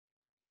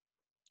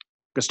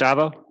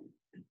Gustavo?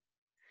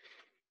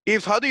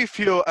 Yves, how do you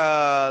feel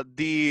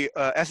the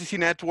SEC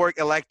Network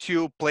elect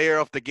you player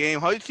of the game?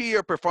 How do you see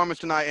your performance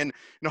tonight, and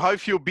how do you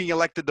feel being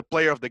elected the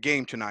player of the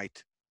game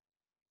tonight?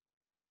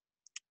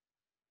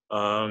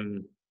 I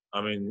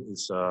mean,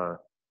 it's I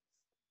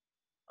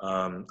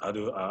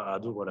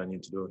do what I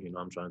need to do.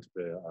 I'm trying to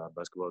play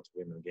basketball to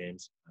win the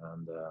games,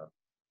 and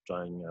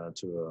trying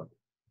to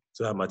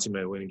have my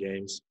teammate win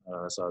games.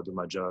 So I do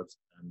my jobs,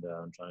 and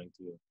I'm trying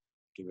to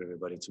keep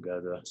everybody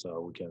together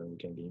so we can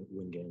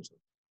win games.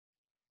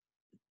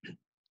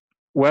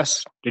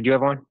 Wes, did you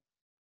have one?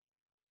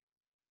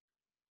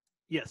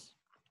 Yes.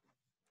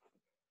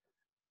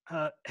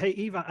 Hey,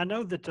 Eve, I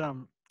know that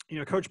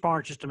Coach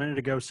Barnes just a minute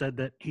ago said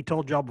that he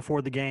told y'all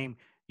before the game,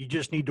 you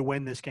just need to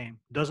win this game.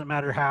 Doesn't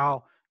matter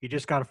how, you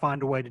just got to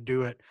find a way to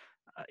do it.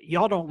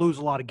 Y'all don't lose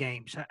a lot of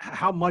games.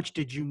 How much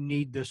did you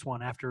need this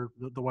one after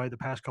the way the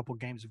past couple of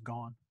games have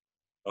gone?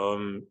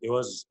 It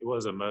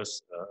was a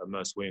must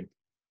win.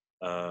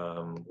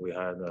 We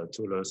had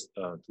two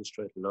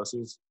straight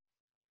losses,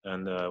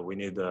 and we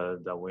need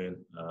that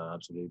win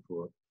absolutely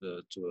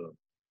to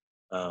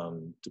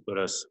put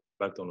us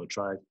back on the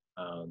track,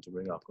 to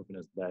bring our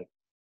confidence back,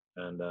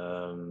 and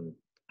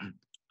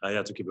I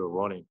had to keep it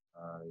running.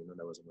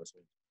 That was a must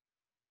win.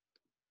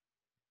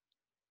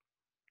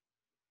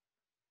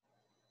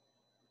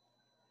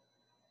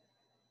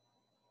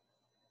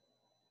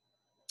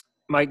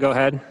 Mike, go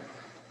ahead.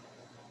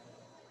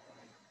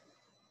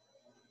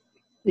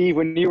 Yves,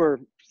 when you were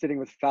sitting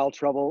with foul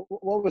trouble,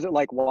 what was it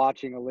like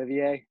watching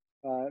Olivier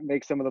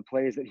make some of the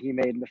plays that he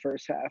made in the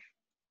first half?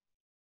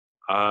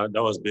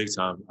 That was big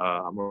time.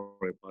 I'm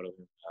very proud of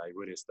him. He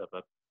really stepped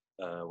up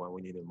when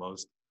we needed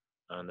most,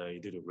 and he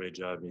did a great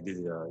job. He did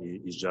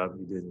his job.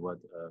 He did what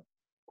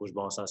Coach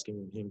Barnes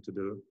asking him to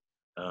do.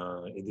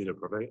 He did it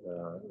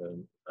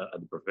at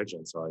the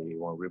perfection. So he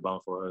won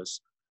rebound for us,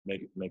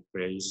 make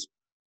plays.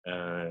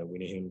 We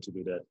need him to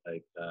do that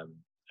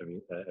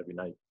every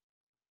night.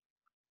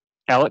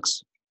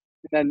 Alex?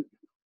 And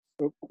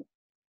then,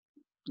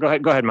 Go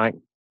ahead, Mike.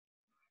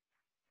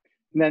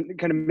 And then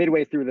kind of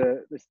midway through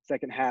the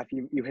second half,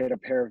 you hit a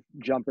pair of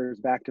jumpers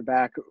back to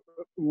back.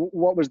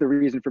 What was the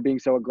reason for being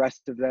so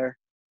aggressive there?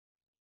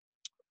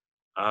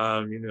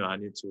 I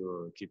need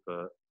to keep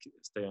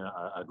staying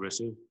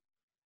aggressive.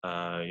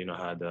 I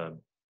had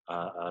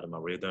my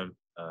rhythm,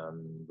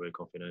 very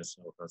confident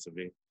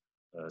offensively.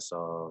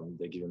 So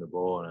they give him the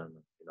ball, and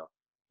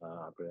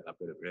I play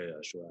the play.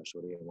 I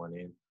showed it one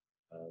in.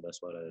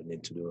 That's what I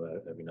need to do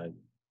every night.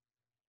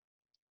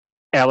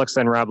 Alex,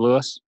 then Rob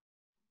Lewis.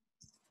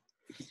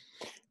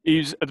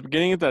 Yves, at the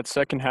beginning of that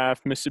second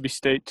half, Mississippi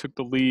State took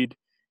the lead,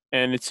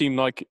 and it seemed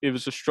like it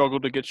was a struggle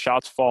to get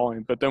shots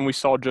falling. But then we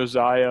saw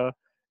Josiah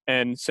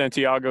and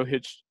Santiago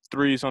hit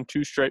threes on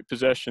 2 straight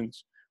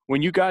possessions.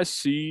 When you guys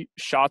see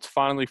shots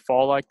finally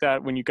fall like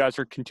that, when you guys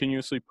are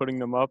continuously putting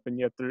them up and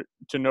yet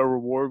to no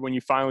reward, when you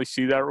finally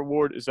see that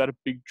reward, is that a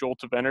big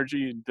jolt of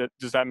energy?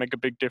 Does that make a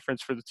big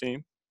difference for the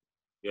team?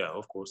 Yeah,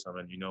 of course. I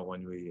mean,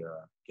 when we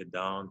get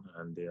down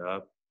and they're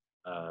up,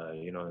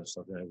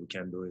 something that we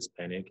can't do is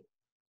panic.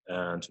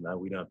 And tonight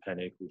we don't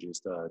panic. We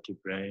just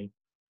keep playing,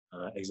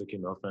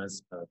 executing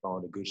offense,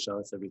 found the good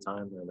shots every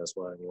time, and that's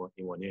why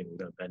he went in. We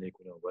don't panic.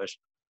 We don't rush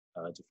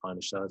to find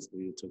the shots.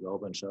 We took the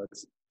open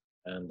shots,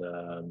 and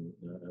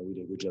we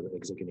did a good job of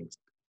executing.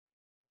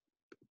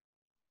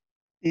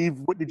 Yves,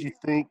 what did you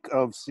think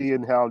of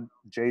seeing how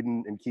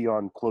Jaden and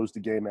Keon closed the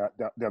game out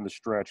down the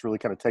stretch, really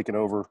kind of taking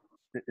over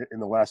in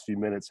the last few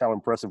minutes? How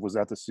impressive was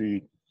that to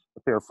see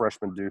a pair of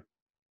freshmen do?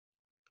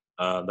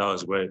 That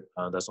was great.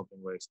 That's something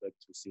we expect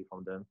to see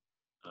from them.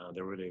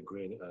 They're really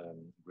great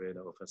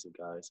offensive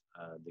guys.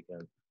 They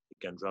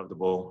can drop the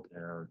ball,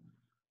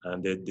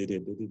 and they did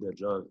their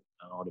job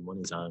all the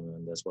money time,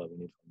 and that's what we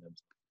need from them.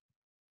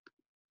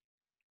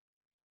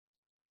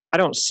 I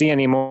don't see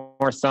any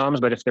more thumbs,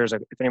 but if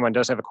anyone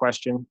does have a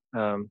question,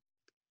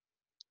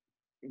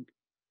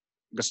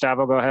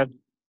 Gustavo, go ahead.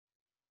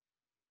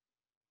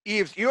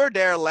 Yves, you were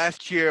there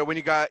last year when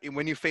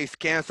you faced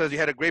Kansas. You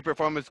had a great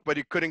performance, but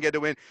you couldn't get the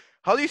win.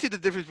 How do you see the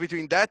difference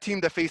between that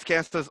team that faced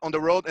Kansas on the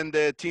road and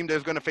the team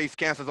that's going to face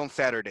Kansas on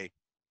Saturday?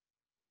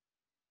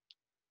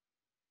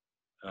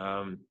 It's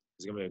going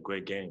to be a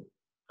great game,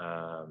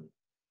 a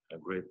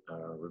great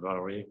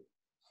rivalry.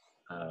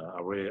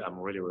 I'm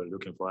really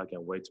looking forward. I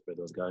can't wait to play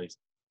those guys.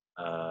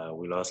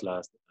 We lost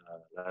last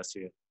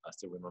year. I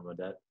still remember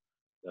that.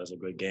 That was a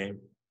great game.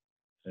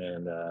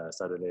 And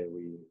Saturday,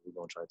 we're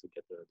going to try to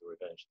get the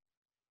revenge.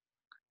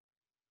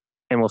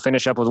 And we'll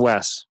finish up with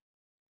Wes.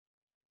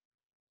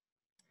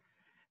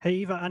 Hey,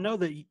 Eva, I know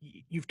that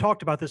you've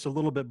talked about this a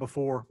little bit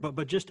before,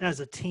 but just as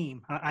a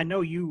team, I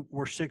know you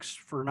were 6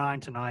 for 9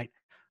 tonight,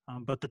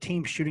 but the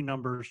team shooting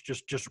numbers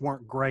just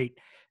weren't great.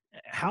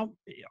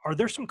 Are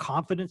there some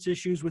confidence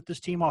issues with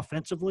this team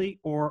offensively,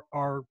 or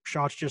are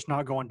shots just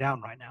not going down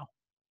right now?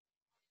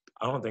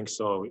 I don't think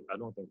so. I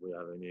don't think we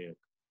have any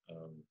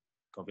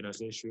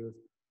confidence issues.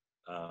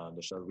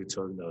 The shot we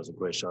took, that was a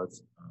great shot.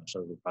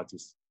 Shot we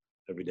practice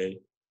every day.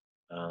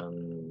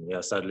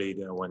 Sadly, it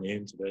didn't went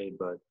in today,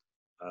 but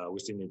we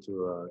still need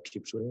to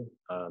keep shooting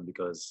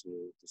because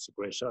it's a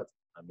great shot.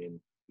 I mean,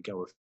 we can't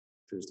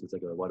refuse to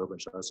take a wide open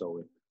shot,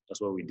 so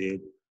that's what we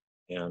did,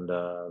 and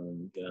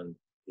then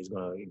he's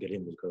gonna get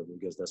in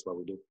because that's what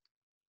we do.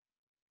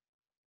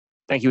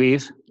 Thank you,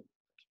 Yves.